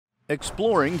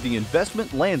exploring the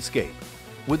investment landscape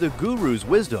with a guru's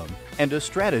wisdom and a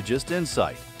strategist's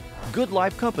insight. Good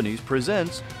Life Companies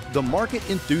presents The Market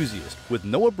Enthusiast with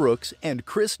Noah Brooks and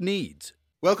Chris Needs.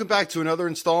 Welcome back to another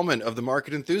installment of The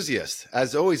Market Enthusiast.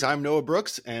 As always, I'm Noah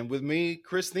Brooks, and with me,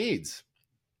 Chris Needs.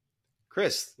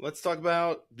 Chris, let's talk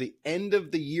about the end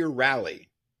of the year rally.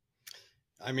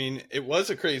 I mean, it was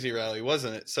a crazy rally,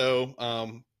 wasn't it?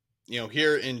 So,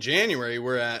 here in January,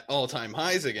 we're at all-time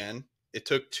highs again. It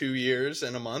took 2 years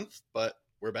and a month, but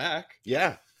we're back.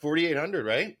 Yeah, 4,800,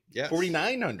 right? Yes.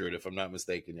 4,900, if I'm not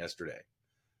mistaken, yesterday.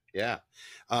 Yeah.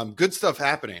 Good stuff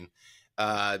happening.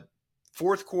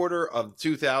 Fourth quarter of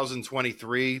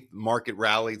 2023, market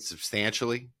rallied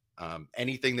substantially.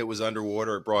 Anything that was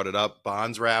underwater, it brought it up.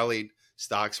 Bonds rallied,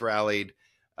 stocks rallied.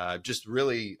 Just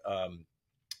really,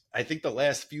 I think the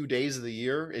last few days of the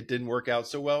year, it didn't work out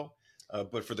so well.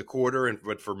 But for the quarter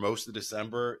but for most of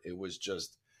December, it was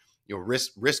just,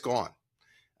 risk on.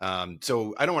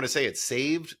 So I don't want to say it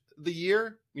saved the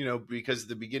year, because at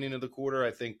the beginning of the quarter,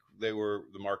 I think the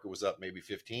market was up maybe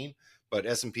 15, but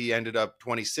S&P ended up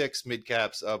 26, mid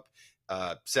caps up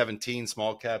 17,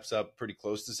 small caps up pretty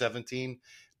close to 17,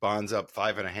 bonds up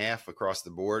 5.5 across the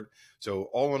board. So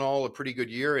all in all, a pretty good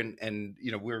year. And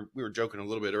we were joking a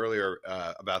little bit earlier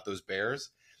about those bears.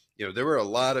 There were a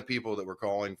lot of people that were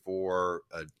calling for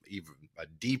even a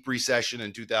deep recession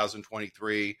in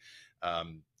 2023.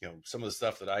 Some of the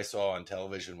stuff that I saw on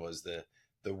television was the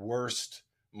worst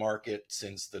market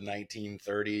since the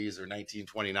 1930s or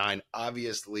 1929.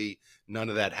 Obviously, none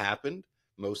of that happened.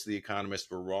 Most of the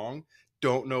economists were wrong.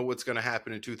 Don't know what's going to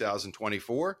happen in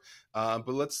 2024. But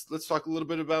let's talk a little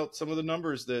bit about some of the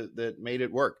numbers that made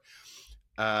it work.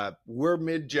 We're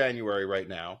mid-January right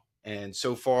now. And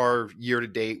so far, year to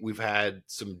date, we've had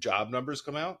some job numbers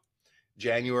come out.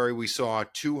 January, we saw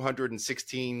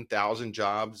 216,000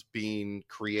 jobs being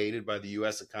created by the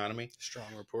U.S. economy.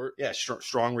 Strong report. Yeah,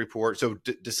 strong report. So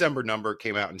December number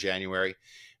came out in January.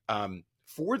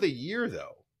 For the year,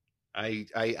 though, I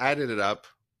added it up.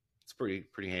 It's pretty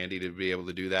handy to be able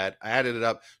to do that. I added it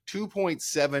up.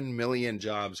 2.7 million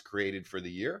jobs created for the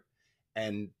year,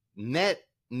 and net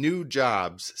new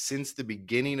jobs since the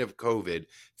beginning of COVID,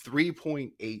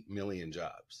 3.8 million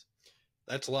jobs.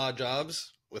 That's a lot of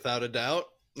jobs, without a doubt.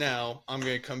 Now, I'm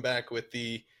going to come back with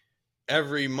the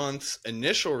every month's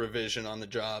initial revision on the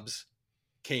jobs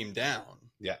came down.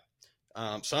 Yeah.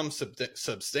 Some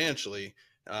substantially.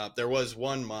 There was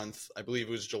 1 month, I believe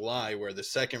it was July, where the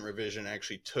second revision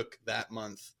actually took that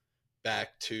month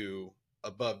back to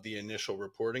above the initial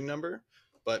reporting number.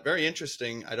 But very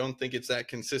interesting. I don't think it's that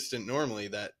consistent normally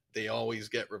that they always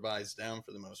get revised down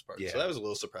for the most part. Yeah. So that was a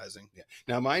little surprising. Yeah.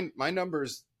 Now, my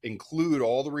numbers include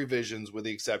all the revisions with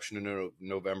the exception of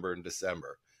November and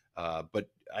December. But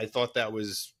I thought that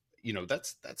was,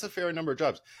 that's a fair number of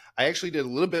jobs. I actually did a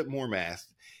little bit more math,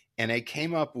 and I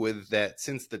came up with that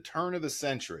since the turn of the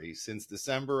century, since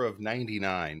December of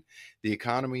 99, the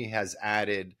economy has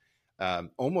added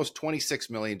almost 26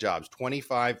 million jobs,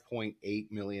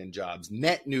 25.8 million jobs,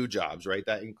 net new jobs, right?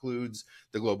 That includes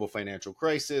the global financial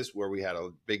crisis where we had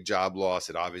a big job loss.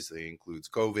 It obviously includes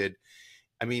COVID.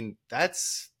 I mean,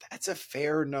 that's a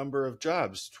fair number of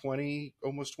jobs,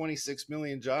 almost 26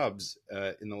 million jobs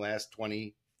in the last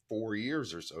 24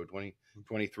 years or so,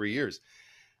 23 years.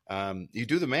 You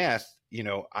do the math,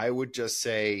 I would just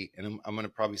say, and I'm going to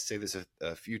probably say this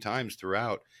a few times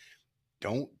throughout,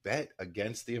 don't bet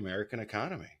against the American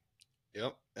economy.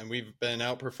 Yep. And we've been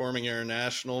outperforming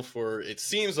international for, it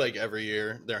seems like every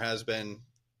year. There has been,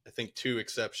 I think, 2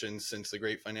 exceptions since the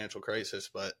great financial crisis,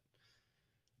 but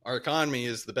our economy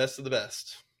is the best of the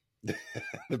best.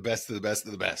 The best of the best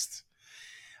of the best.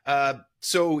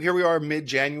 So here we are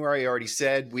mid-January. I already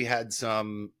said we had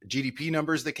some GDP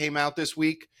numbers that came out this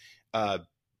week.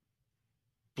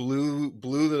 Blew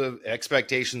the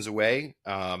expectations away.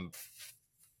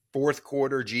 Fourth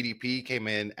quarter GDP came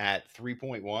in at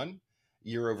 3.1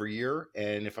 year over year.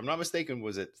 And if I'm not mistaken,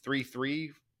 was it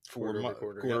 3.3 quarter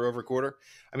over quarter?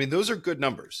 I mean, those are good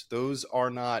numbers. Those are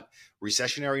not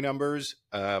recessionary numbers.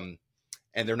 And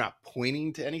they're not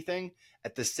pointing to anything.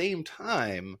 At the same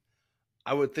time,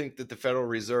 I would think that the Federal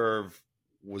Reserve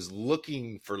was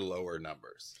looking for lower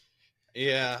numbers.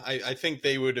 Yeah, I think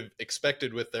they would have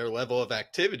expected with their level of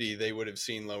activity, they would have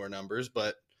seen lower numbers.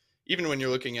 But even when you're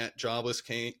looking at jobless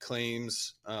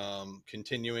claims,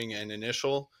 continuing and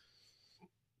initial,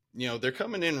 they're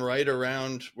coming in right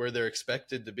around where they're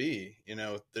expected to be.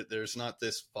 There's not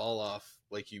this fall off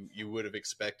like you would have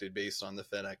expected based on the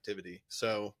Fed activity.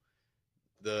 So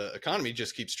the economy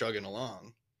just keeps chugging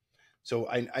along. So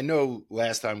I know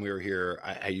last time we were here,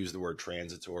 I used the word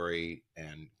transitory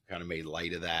and kind of made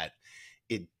light of that.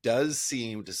 It does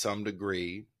seem to some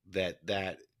degree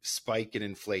that spike in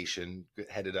inflation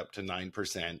headed up to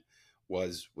 9%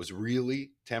 was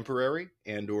really temporary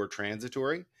and or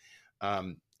transitory.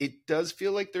 It does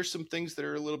feel like there's some things that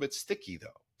are a little bit sticky, though.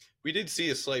 We did see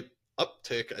a slight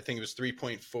uptick. I think it was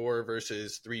 3.4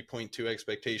 versus 3.2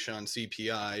 expectation on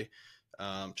CPI.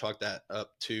 Chalk that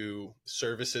up to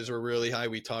services were really high.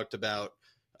 We talked about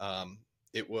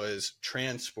it was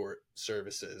transport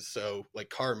services. So like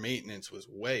car maintenance was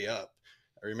way up.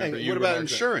 I remember Hey, what about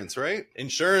insurance, right?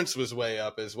 Insurance was way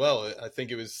up as well. I think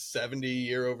it was 70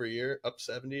 year over year, up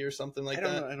 70 or something like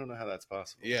that. I don't know how that's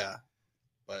possible. Yeah.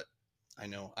 But I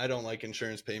know I don't like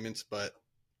insurance payments, but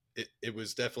it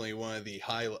was definitely one of the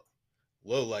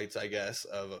low lights, I guess,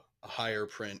 of a higher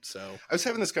print. So I was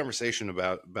having this conversation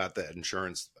about that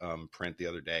insurance print the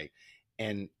other day,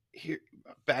 and here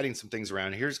batting some things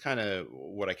around. Here's kind of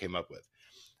what I came up with.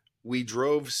 We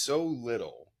drove so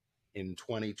little in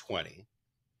 2020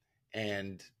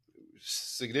 and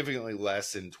significantly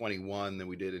less in 21 than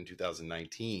we did in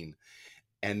 2019.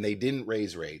 And they didn't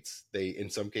raise rates. They, in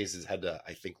some cases, had to,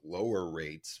 I think, lower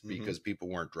rates because people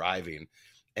weren't driving.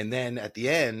 And then at the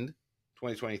end,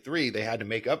 2023, they had to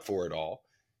make up for it all.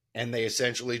 And they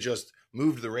essentially just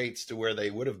moved the rates to where they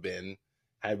would have been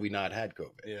had we not had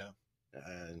COVID. Yeah.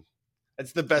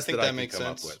 That's the best I that I makes could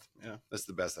come sense. up with. Yeah. That's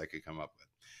the best I could come up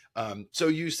with. So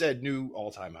you said new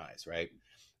all-time highs, right?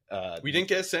 We didn't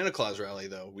get a Santa Claus rally,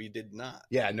 though. We did not.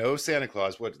 Yeah, no Santa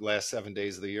Claus. What, last 7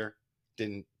 days of the year?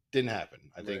 Didn't happen.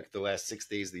 I think the last 6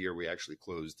 days of the year we actually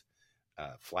closed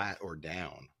flat or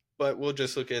down. But we'll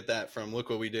just look at that from look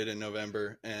what we did in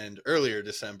November and earlier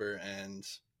December and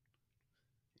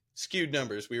skewed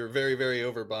numbers. We were very, very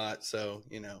overbought. So,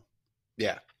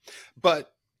 Yeah.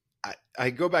 But I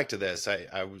go back to this.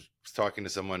 I was talking to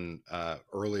someone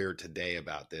earlier today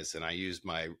about this, and I used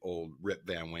my old Rip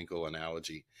Van Winkle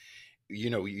analogy.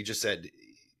 You just said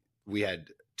we had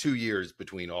 2 years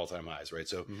between all-time highs, right?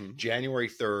 So January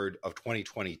 3rd of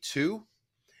 2022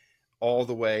 all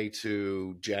the way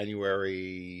to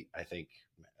January, I think,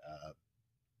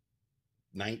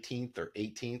 19th or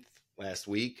 18th last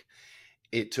week,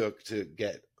 it took to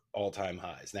get all-time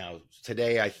highs. Now,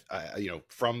 today,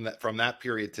 from that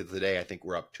period to today, I think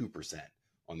we're up 2%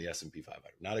 on the S&P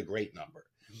 500. Not a great number.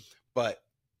 But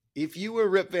if you were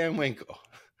Rip Van Winkle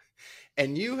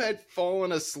and you had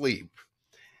fallen asleep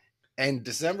and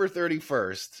December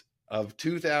 31st of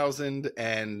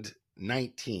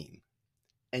 2019,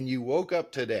 and you woke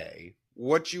up today,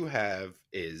 what you have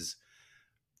is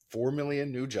 4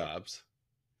 million new jobs.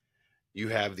 You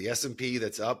have the S&P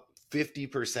that's up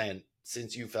 50%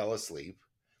 since you fell asleep.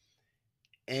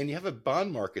 And you have a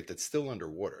bond market that's still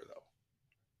underwater,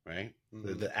 though, right?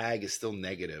 The ag is still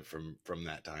negative from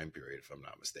that time period, if I'm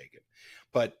not mistaken.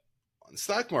 But on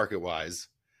stock market wise,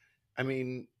 I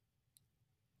mean,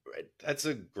 that's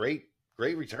a great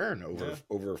return over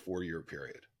a 4-year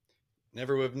period.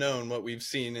 Never would have known what we've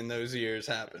seen in those years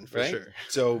happen, for sure.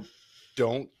 So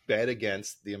don't bet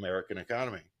against the American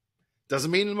economy.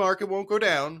 Doesn't mean the market won't go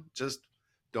down. Just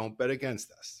don't bet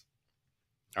against us.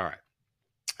 All right.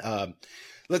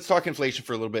 Let's talk inflation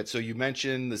for a little bit. So you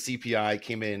mentioned the CPI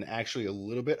came in actually a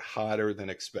little bit hotter than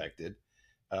expected.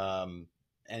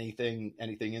 Anything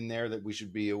in there that we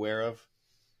should be aware of?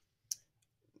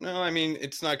 No, I mean,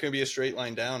 it's not going to be a straight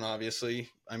line down, obviously.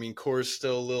 I mean, core is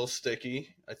still a little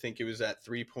sticky. I think it was at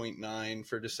 3.9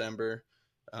 for December.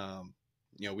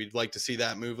 We'd like to see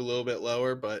that move a little bit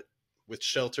lower, but with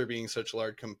shelter being such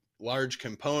a large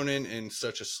component and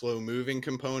such a slow moving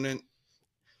component,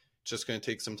 it's just going to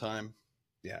take some time.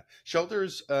 Yeah.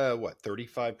 Shelter's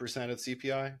 35% of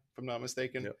CPI, if I'm not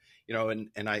mistaken. Yep.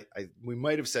 And I we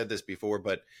might have said this before,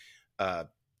 but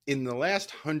in the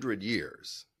last 100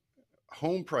 years,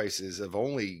 home prices have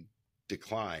only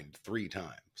declined 3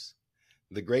 times.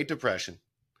 The Great Depression,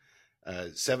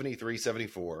 73,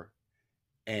 74,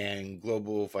 and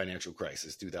global financial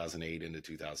crisis, 2008 into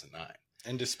 2009.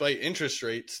 And despite interest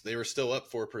rates, they were still up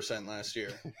 4% last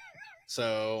year.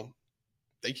 So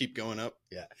they keep going up.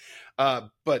 Yeah.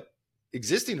 But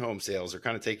existing home sales are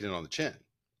kind of taking it on the chin.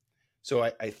 So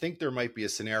I think there might be a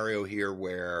scenario here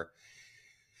where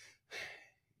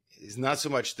it's not so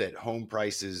much that home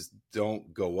prices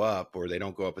don't go up or they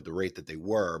don't go up at the rate that they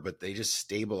were, but they just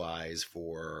stabilize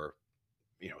for,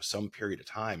 some period of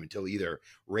time until either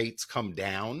rates come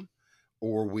down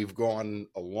or we've gone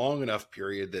a long enough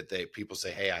period that people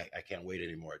say, hey, I can't wait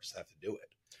anymore. I just have to do it.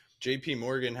 JP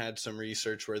Morgan had some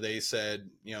research where they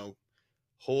said,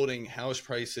 holding house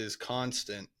prices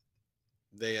constant,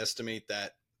 they estimate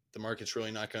that the market's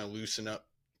really not going to loosen up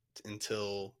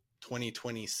until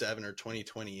 2027 or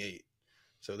 2028.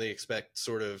 So they expect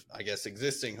sort of, I guess,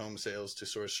 existing home sales to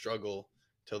sort of struggle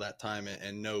till that time,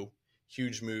 and no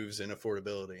huge moves in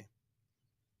affordability.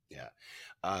 Yeah.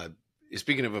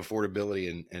 Speaking of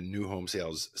affordability and new home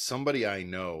sales, somebody I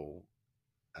know,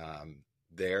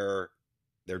 their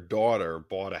daughter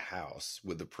bought a house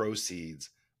with the proceeds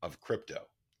of crypto.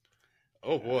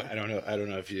 Oh boy. I don't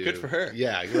know if you. Good for her.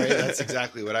 Yeah, right. That's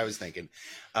exactly what I was thinking.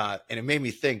 And it made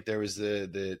me think there was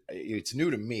it's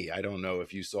new to me. I don't know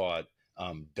if you saw it.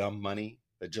 Dumb Money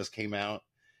that just came out.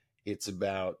 It's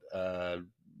about the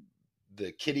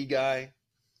kitty guy.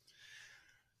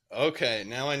 Okay,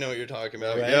 now I know what you're talking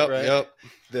about. Right, yep, right. yep.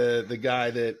 The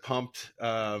guy that pumped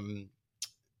GameStop.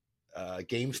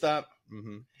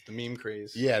 Mm-hmm. The meme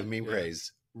craze. Yeah, the meme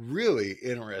craze. Really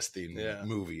interesting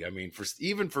movie. I mean,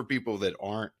 even for people that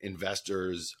aren't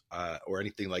investors or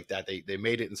anything like that, they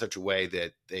made it in such a way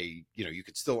that you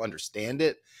could still understand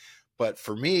it. But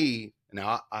for me,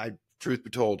 now I truth be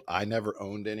told, I never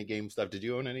owned any GameStop. Did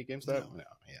you own any GameStop? No.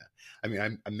 Yeah. I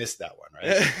mean, I missed that one,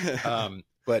 right?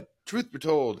 But truth be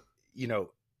told,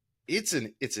 it's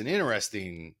an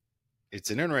interesting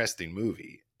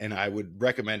movie, and I would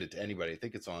recommend it to anybody. I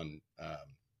think it's on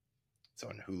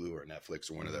Hulu or Netflix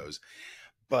or one of those.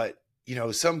 But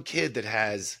some kid that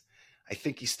has, I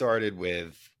think he started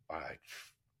with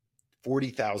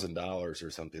 $40,000 or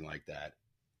something like that,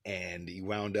 and he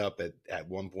wound up at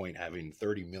one point having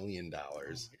 $30 million. Oh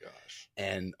my gosh!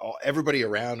 And everybody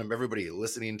around him, everybody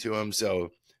listening to him.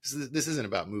 So this isn't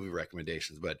about movie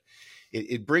recommendations, but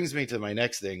it brings me to my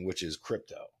next thing, which is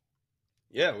crypto.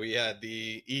 Yeah, we had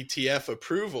the ETF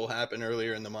approval happen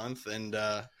earlier in the month, and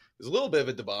it was a little bit of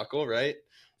a debacle, right?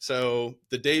 So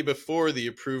the day before the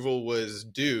approval was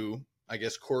due, I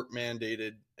guess court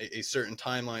mandated a certain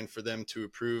timeline for them to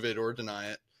approve it or deny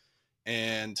it.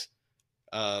 And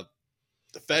the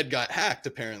Fed got hacked,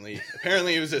 apparently.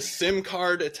 Apparently it was a SIM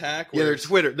card attack. Yeah, their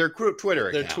Twitter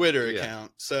account. Their Twitter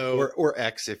account. So or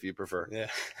X if you prefer. Yeah.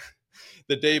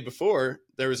 The day before,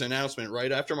 there was an announcement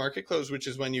right after market close, which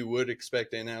is when you would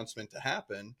expect an announcement to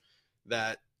happen,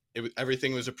 that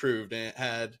everything was approved, and it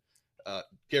had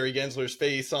Gary Gensler's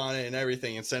face on it and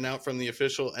everything, and sent out from the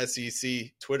official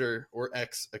SEC Twitter or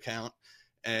X account.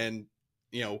 And,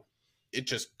 it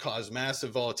just caused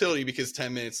massive volatility because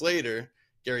 10 minutes later,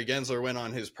 Gary Gensler went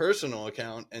on his personal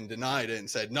account and denied it and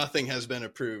said, nothing has been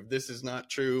approved. This is not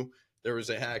true. There was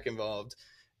a hack involved.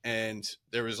 And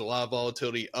there was a lot of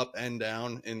volatility up and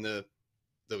down in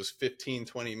those 15,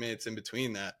 20 minutes in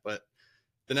between that. But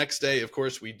the next day, of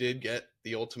course, we did get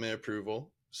the ultimate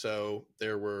approval. So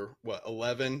there were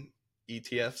 11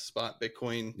 ETF spot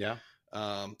Bitcoin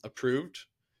approved,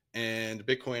 and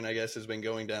Bitcoin, I guess, has been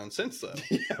going down since then.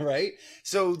 Yeah, right.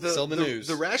 So the news.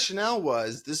 The rationale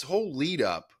was this whole lead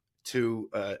up to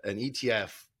an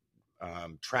ETF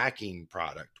tracking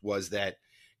product was that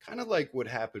kind of like what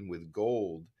happened with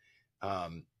gold.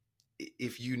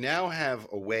 If you now have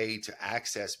a way to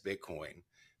access Bitcoin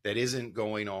that isn't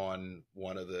going on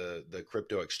one of the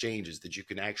crypto exchanges, that you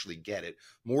can actually get it,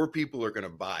 more people are going to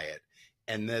buy it.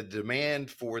 And the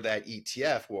demand for that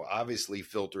ETF will obviously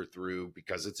filter through,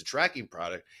 because it's a tracking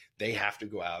product. They have to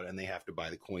go out and they have to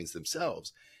buy the coins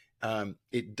themselves.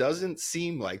 It doesn't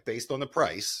seem like, based on the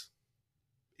price,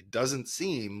 it doesn't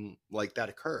seem like that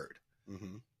occurred.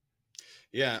 Mm-hmm.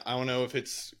 Yeah, I don't know if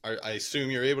I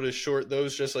assume you're able to short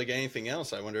those just like anything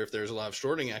else. I wonder if there's a lot of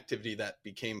shorting activity that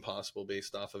became possible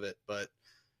based off of it. But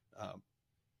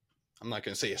I'm not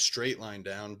going to say a straight line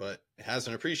down, but it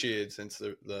hasn't appreciated since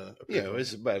the approval.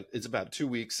 Yeah, it's about 2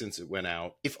 weeks since it went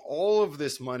out. If all of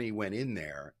this money went in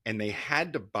there and they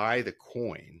had to buy the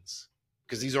coins,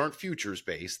 because these aren't futures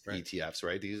based ETFs,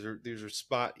 right? These are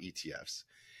spot ETFs.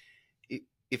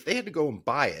 If they had to go and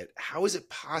buy it, how is it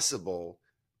possible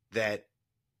that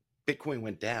Bitcoin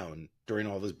went down during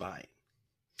all this buying?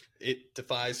 It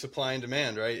defies supply and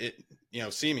demand, right?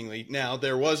 Seemingly. Now,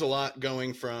 there was a lot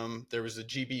going from, there was a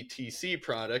GBTC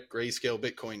product, Grayscale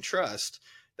Bitcoin Trust,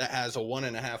 that has a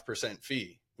 1.5%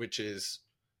 fee, which is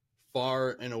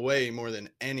far and away more than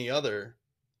any other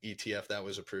ETF that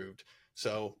was approved.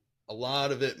 So a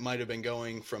lot of it might have been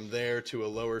going from there to a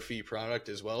lower fee product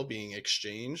as well, being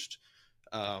exchanged.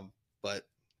 But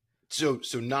so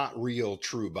not real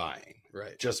true buying.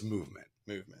 Right. Just movement.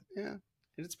 Yeah,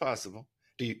 it's possible.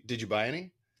 Did you buy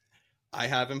any? I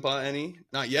haven't bought any.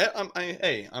 Not yet.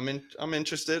 I'm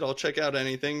interested. I'll check out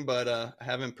anything, but I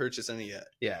haven't purchased any yet.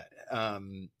 Yeah.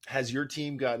 Has your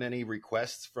team gotten any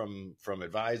requests from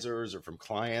advisors or from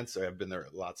clients? There have been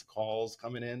lots of calls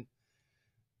coming in?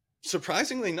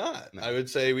 Surprisingly not. No. I would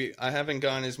say I haven't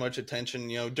gotten as much attention.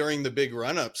 During the big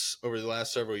run-ups over the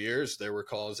last several years, there were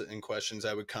calls and questions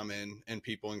that would come in and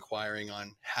people inquiring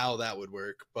on how that would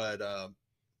work. But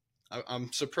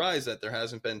I'm surprised that there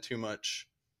hasn't been too much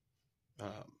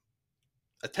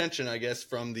attention, I guess,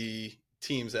 from the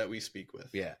teams that we speak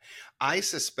with. Yeah. I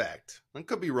suspect, I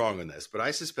could be wrong on this, but I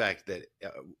suspect that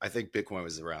I think Bitcoin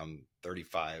was around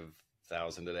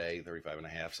 35,000 today, 35 and a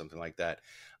half, something like that.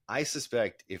 I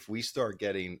suspect if we start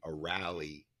getting a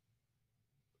rally,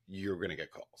 you're going to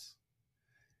get calls.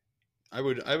 I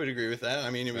would agree with that. I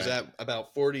mean, it was at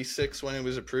about 46 when it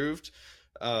was approved.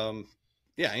 Yeah,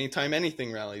 anytime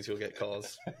anything rallies, you'll get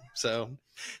calls. So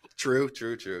True.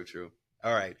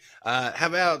 All right. How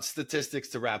about statistics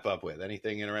to wrap up with?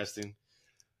 Anything interesting?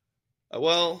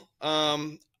 Well,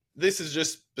 this is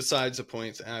just besides the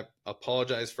point. And I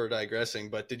apologize for digressing,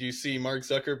 but did you see Mark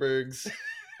Zuckerberg's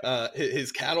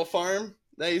his cattle farm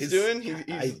that he's doing?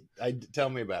 Tell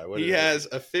me about it. He has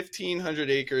a 1,500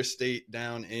 acre estate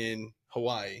down in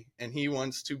Hawaii, and he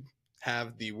wants to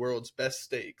have the world's best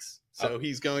steaks. So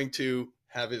he's going to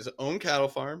have his own cattle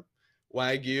farm,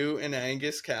 Wagyu and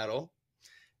Angus cattle,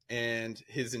 and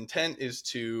his intent is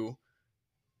to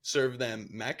serve them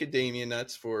macadamia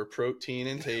nuts for protein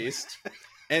and taste,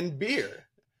 and beer.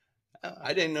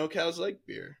 I didn't know cows like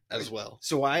beer as well.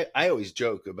 So I always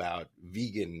joke about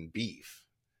vegan beef,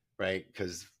 right?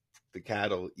 Because the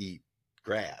cattle eat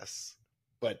grass.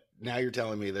 But now you're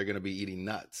telling me they're going to be eating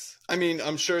nuts. I mean,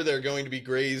 I'm sure they're going to be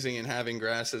grazing and having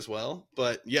grass as well.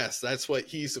 But yes, that's what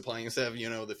he's supplying instead of,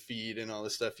 the feed and all the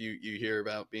stuff you hear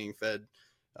about being fed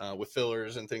with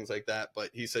fillers and things like that.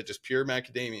 But he said just pure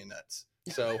macadamia nuts.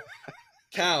 So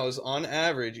cows on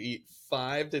average eat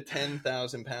 5,000 to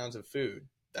 10,000 pounds of food.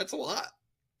 That's a lot.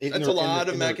 That's a lot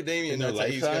of macadamia nuts that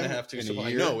he's going to have to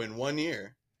supply. No, in 1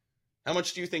 year. How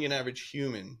much do you think an average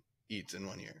human eats in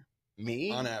 1 year?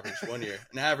 Me? On average, 1 year.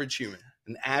 An average human.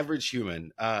 An average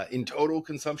human in total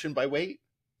consumption by weight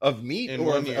of meat in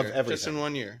or 1 year. Of everything? Just in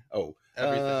 1 year. Oh,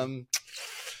 everything.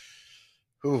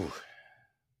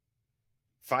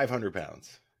 500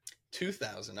 pounds.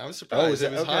 2,000. I was surprised.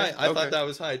 It was high. I thought that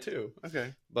was high too.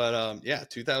 Okay. But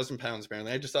 2,000 pounds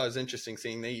apparently. I just thought it was interesting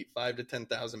seeing they eat 5,000 to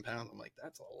 10,000 pounds. I'm like,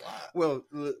 that's a lot. Well,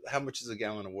 how much does a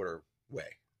gallon of water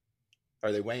weigh?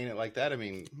 Are they weighing it like that? I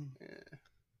mean,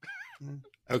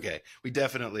 okay. We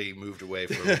definitely moved away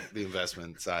from the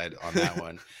investment side on that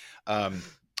one.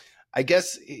 I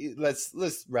guess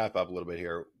let's wrap up a little bit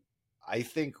here. I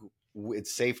think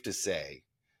it's safe to say,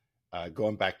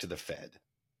 going back to the Fed,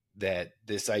 that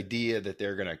this idea that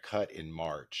they're going to cut in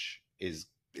March is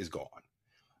gone.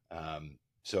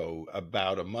 So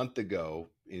about a month ago,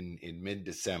 in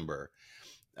mid-December,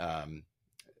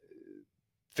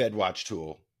 FedWatch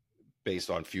tool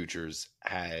based on futures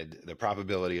had the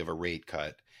probability of a rate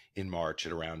cut in March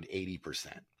at around 80%.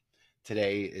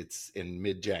 Today, it's in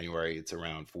mid-January, it's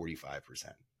around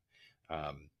 45%.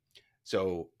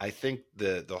 So I think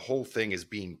the whole thing is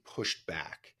being pushed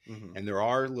back, and there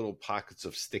are little pockets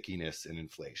of stickiness in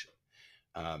inflation.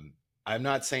 I'm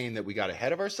not saying that we got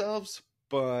ahead of ourselves,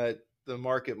 but the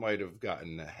market might have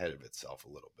gotten ahead of itself a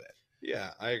little bit.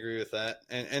 Yeah, I agree with that.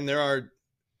 And there are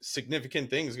significant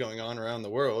things going on around the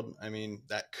world. I mean,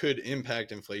 that could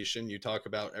impact inflation. You talk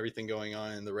about everything going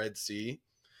on in the Red Sea.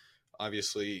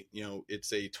 Obviously,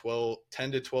 it's a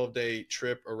 10 to 12 day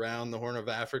trip around the Horn of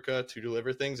Africa to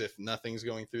deliver things if nothing's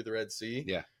going through the Red Sea.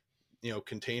 Yeah.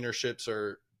 Containers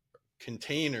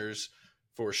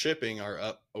for shipping are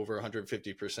up over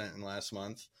 150% in last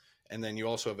month. And then you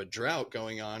also have a drought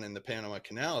going on in the Panama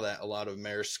Canal that a lot of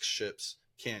Maersk ships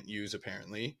can't use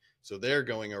apparently. So they're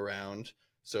going around.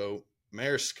 So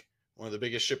Maersk, one of the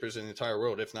biggest shippers in the entire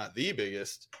world, if not the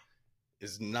biggest,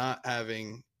 is not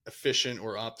having efficient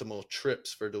or optimal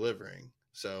trips for delivering.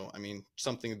 So, I mean,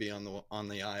 something to be on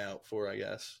the eye out for, I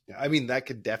guess. Yeah, I mean, that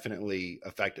could definitely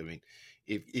affect. I mean,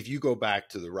 if you go back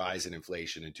to the rise in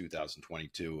inflation in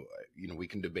 2022, we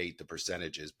can debate the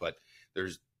percentages, but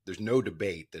there's no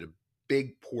debate that a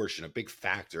big portion, a big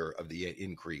factor of the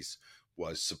increase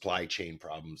was supply chain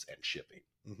problems and shipping.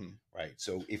 Right.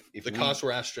 So if the costs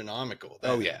were astronomical.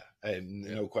 Oh yeah. And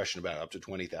no question about it, up to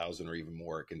 20,000 or even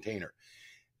more a container.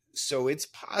 So it's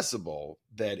possible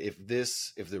that if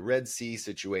the Red Sea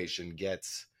situation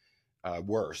gets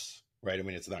worse, right? I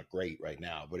mean, it's not great right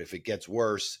now, but if it gets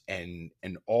worse and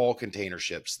all container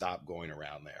ships stop going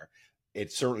around there,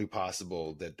 it's certainly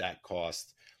possible that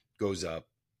cost goes up.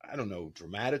 I don't know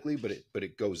dramatically, but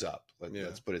it goes up.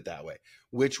 Let's put it that way,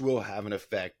 which will have an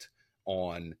effect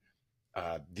on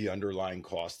the underlying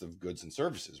cost of goods and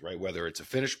services, right? Whether it's a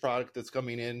finished product that's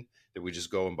coming in that we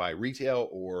just go and buy retail,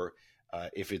 or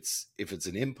If it's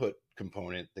an input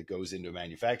component that goes into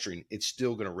manufacturing, it's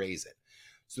still going to raise it.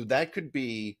 So that could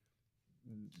be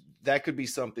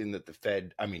something that the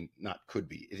Fed, I mean, not could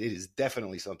be, it is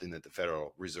definitely something that the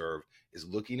Federal Reserve is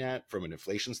looking at from an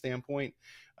inflation standpoint.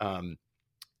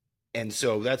 And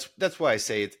so that's why I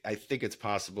say I think it's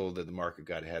possible that the market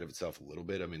got ahead of itself a little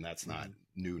bit. I mean, that's not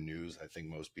new news. I think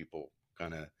most people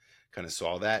kind of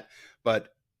saw that,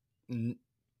 but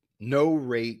no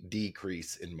rate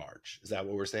decrease in March. Is that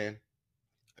what we're saying?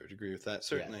 I would agree with that.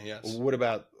 Certainly, yeah. Yes. What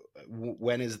about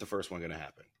when is the first one going to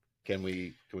happen? Can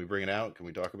we bring it out? Can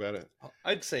we talk about it?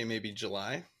 I'd say maybe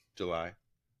July.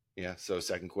 Yeah. So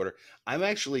second quarter. I'm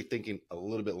actually thinking a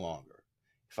little bit longer.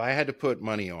 If I had to put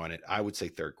money on it, I would say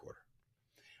third quarter.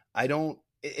 I don't,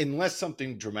 unless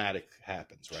something dramatic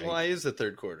happens, right? July is the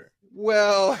third quarter.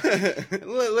 Well,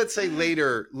 let's say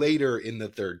later in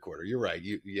the third quarter. You're right.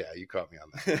 You caught me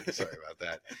on that. Sorry about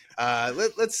that.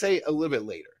 Let's say a little bit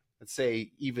later. Let's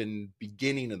say even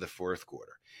beginning of the fourth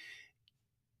quarter.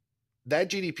 That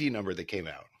GDP number that came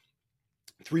out,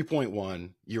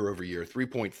 3.1 year over year,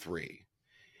 3.3.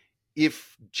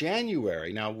 If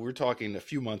January, now we're talking a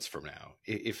few months from now,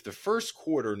 if the first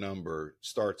quarter number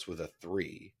starts with a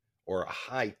 3 or a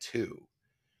high 2,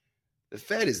 the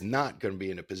Fed is not going to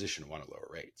be in a position to want to lower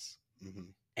rates. Mm-hmm.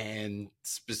 And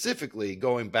specifically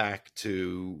going back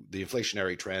to the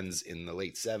inflationary trends in the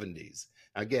late 70s,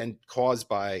 again, caused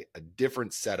by a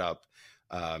different setup,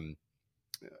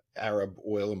 Arab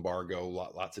oil embargo,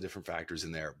 lots of different factors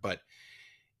in there, but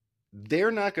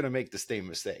they're not going to make the same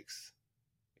mistakes.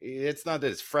 It's not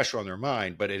that it's fresh on their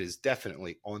mind, but it is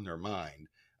definitely on their mind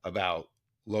about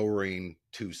lowering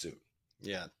too soon.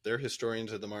 Yeah, they're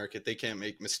historians of the market. They can't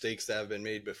make mistakes that have been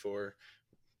made before.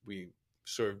 We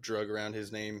sort of drug around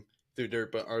his name through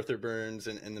dirt, but Arthur Burns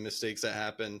and the mistakes that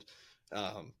happened.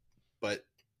 But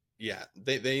yeah,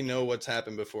 they know what's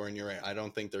happened before, and you're right. I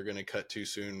don't think they're going to cut too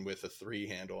soon with a 3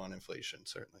 handle on inflation,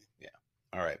 certainly. Yeah.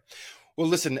 All right. Well,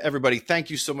 listen, everybody, thank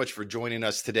you so much for joining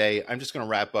us today. I'm just going to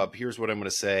wrap up. Here's what I'm going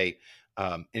to say.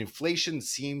 Inflation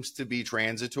seems to be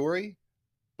transitory,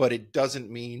 but it doesn't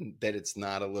mean that it's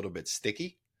not a little bit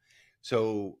sticky.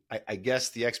 So I guess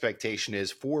the expectation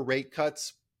is 4 rate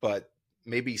cuts, but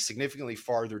maybe significantly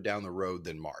farther down the road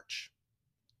than March.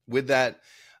 With that,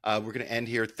 we're going to end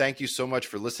here. Thank you so much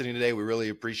for listening today. We really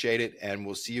appreciate it. And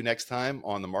we'll see you next time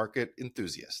on The Market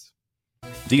Enthusiast.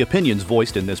 The opinions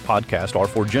voiced in this podcast are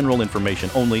for general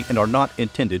information only and are not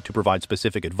intended to provide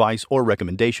specific advice or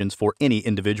recommendations for any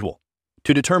individual.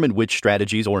 To determine which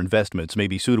strategies or investments may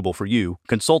be suitable for you,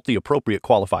 consult the appropriate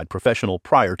qualified professional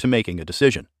prior to making a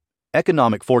decision.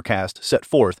 Economic forecasts set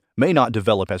forth may not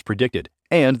develop as predicted,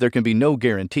 and there can be no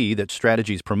guarantee that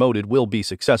strategies promoted will be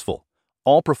successful.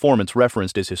 All performance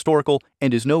referenced is historical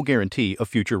and is no guarantee of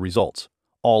future results.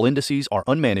 All indices are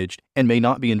unmanaged and may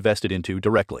not be invested into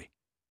directly.